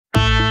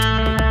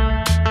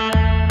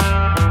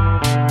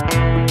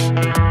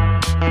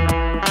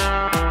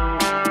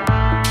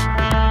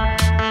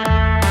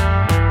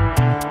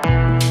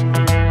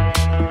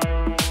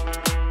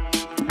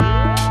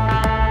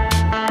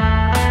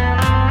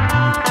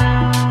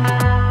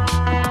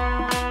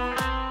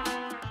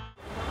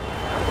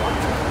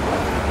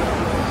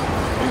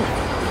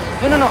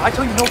no, I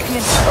told you no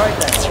peeing. Alright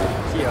then.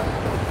 See ya.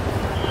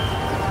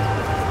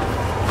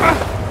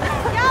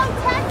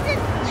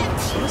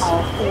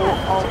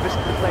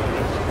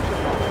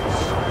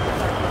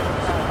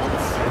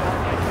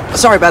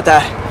 Sorry about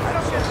that.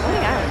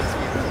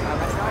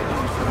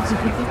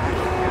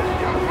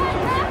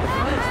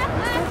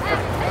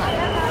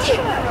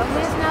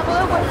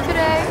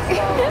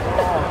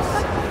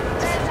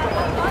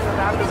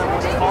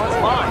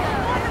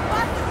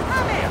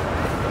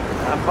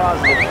 I'm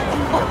positive.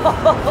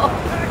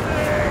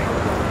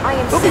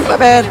 Oops, my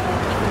bad.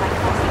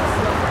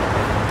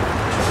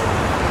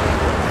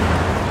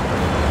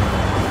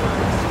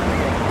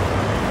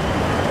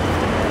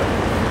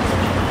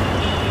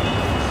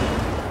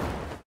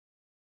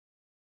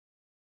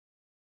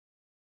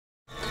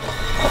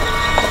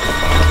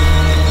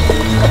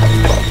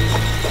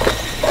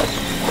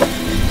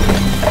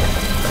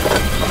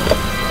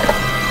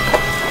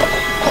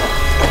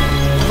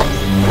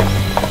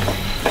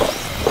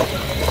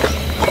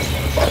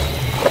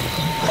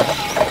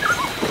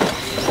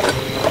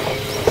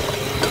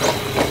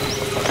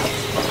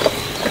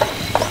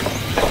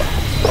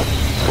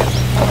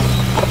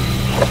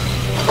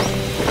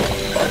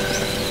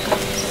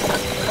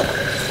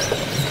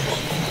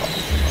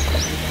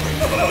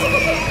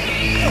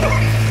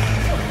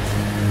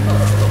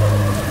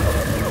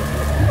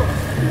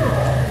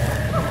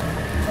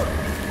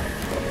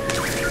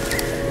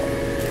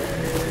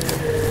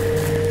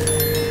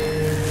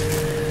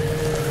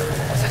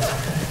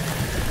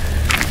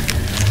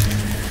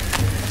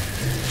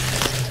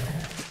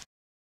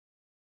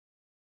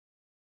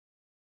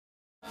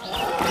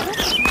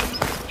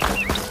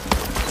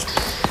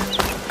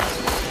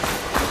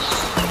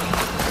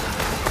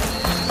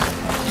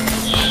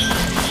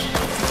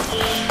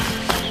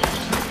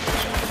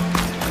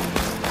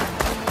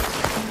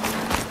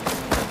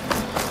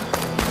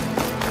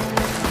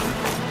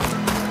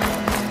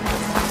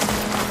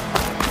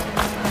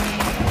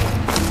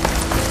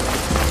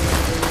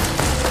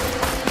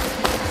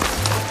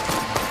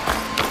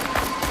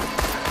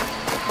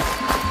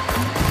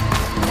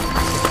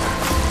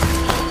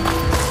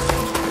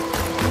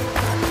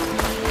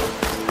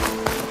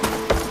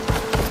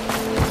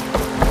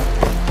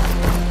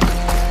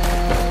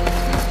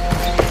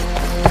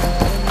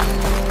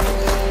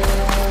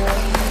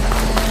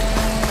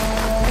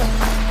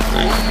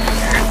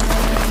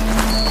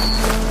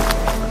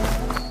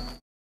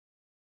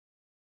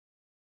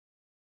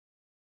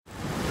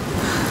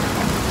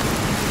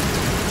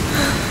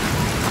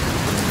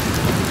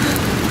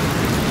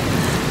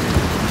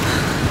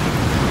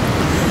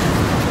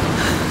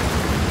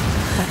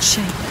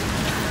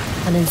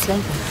 An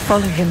enslaver.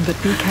 Follow him, but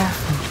be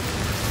careful.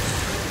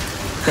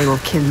 They will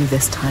kill you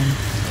this time.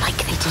 Like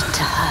they did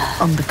to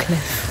her. On the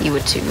cliff. You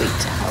were too weak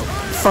to help.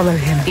 Follow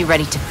him. Be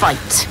ready to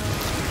fight.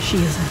 She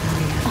is a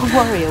warrior. A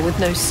warrior with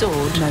no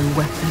sword. No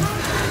weapon.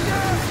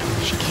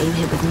 She came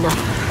here with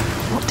nothing.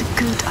 What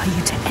good are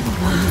you to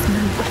anyone with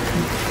no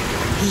weapon?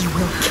 He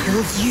will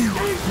kill you.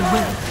 He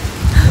will.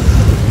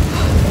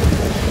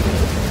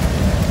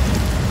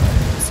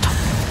 Stop.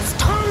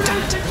 Stop.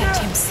 Don't let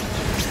him see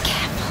you. Be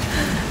careful.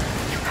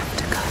 You have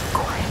to go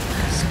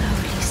quietly.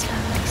 Slowly,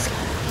 slowly,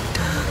 slowly.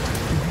 Don't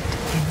let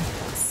him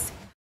see.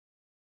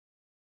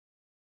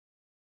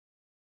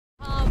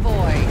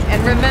 Convoy.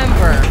 And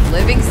remember,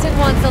 Livingston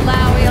wants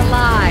Alawi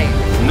alive.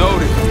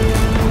 Noted.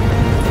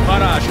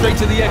 Para, straight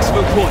to the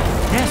exfil point.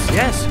 Yes,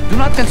 yes. Do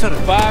not consider.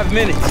 5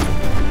 minutes.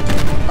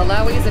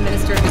 Alawi is a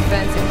minister of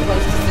defense and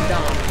close to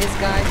Saddam. His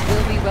guys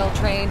will be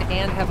well-trained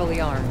and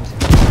heavily armed.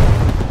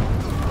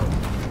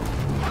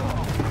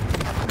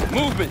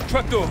 Movement,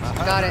 truck door.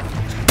 Got it.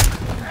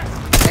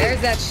 There's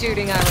that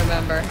shooting I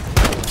remember.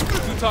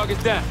 2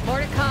 targets down. More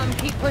to come.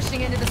 Keep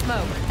pushing into the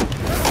smoke.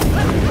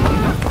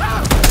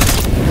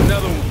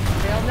 Another one.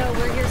 They'll know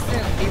we're here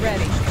soon. Be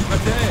ready.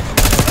 Right there.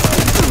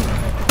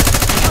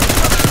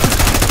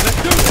 Let's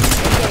do it.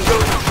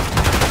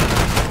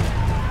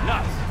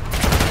 Nice.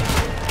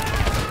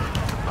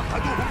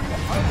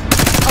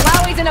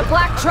 Alawi's in a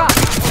black truck.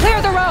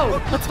 Clear the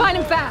road. Let's find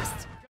him fast.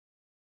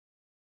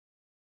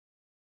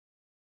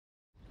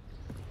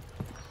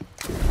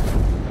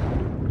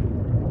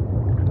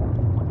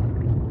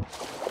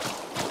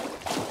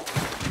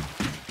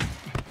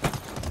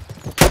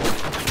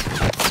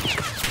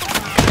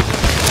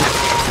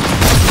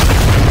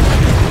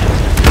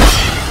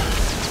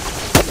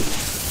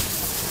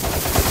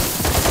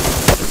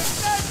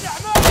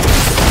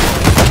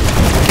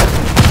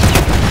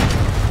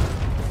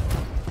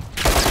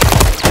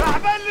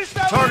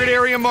 Target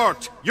area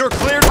marked. You're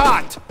cleared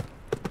hot.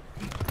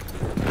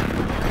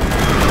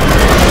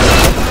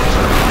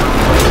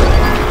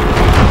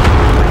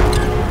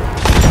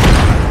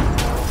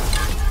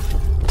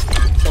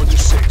 On your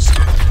 6.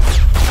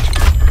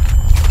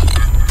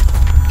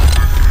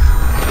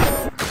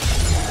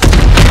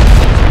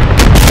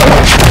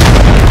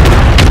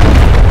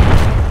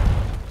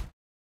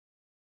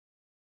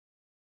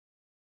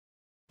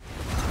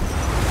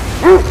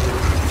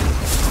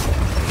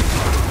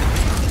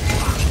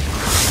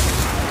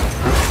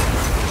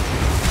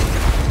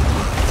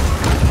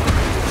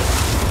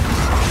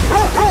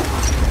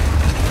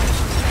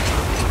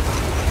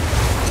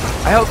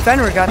 hope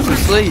Fenrir got some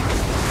sleep.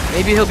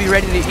 Maybe he'll be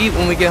ready to eat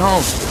when we get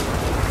home.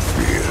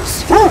 He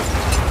is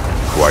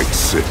quite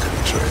sick,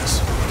 Trace.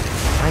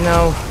 I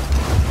know,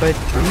 but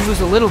he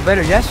was a little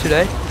better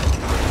yesterday.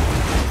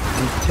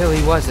 Until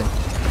he wasn't.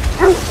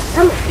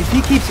 If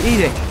he keeps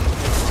eating,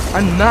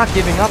 I'm not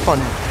giving up on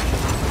him.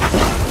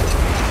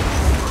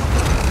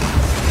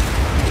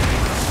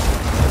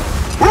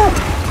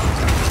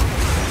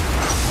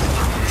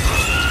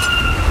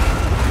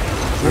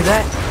 Hear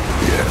that?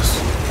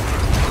 Yes.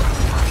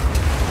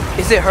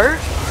 Is it hurt?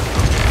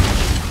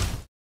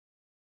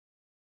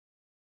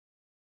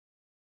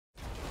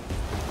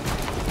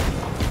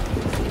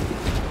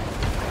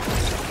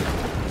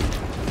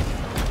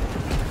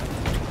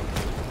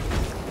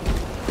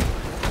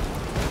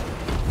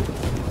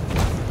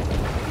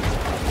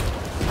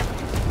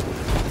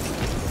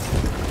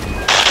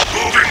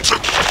 Moving to...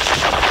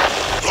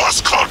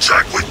 Lost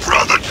contact with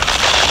brother.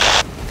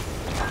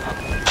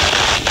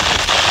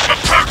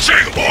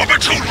 Approaching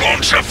orbital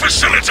launcher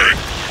facility.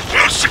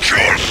 Well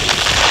secure.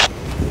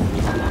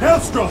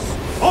 Hellstros,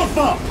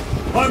 Alpha!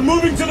 I'm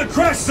moving to the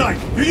crash site.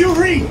 Do you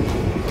read?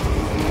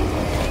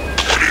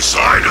 Any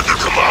sign of the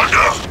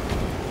commander?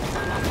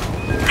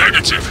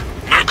 Negative.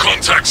 No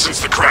contact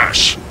since the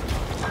crash.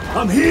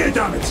 I'm here,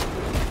 damn it!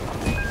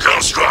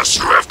 Hellstros,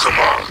 you have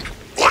command.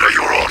 What are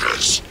your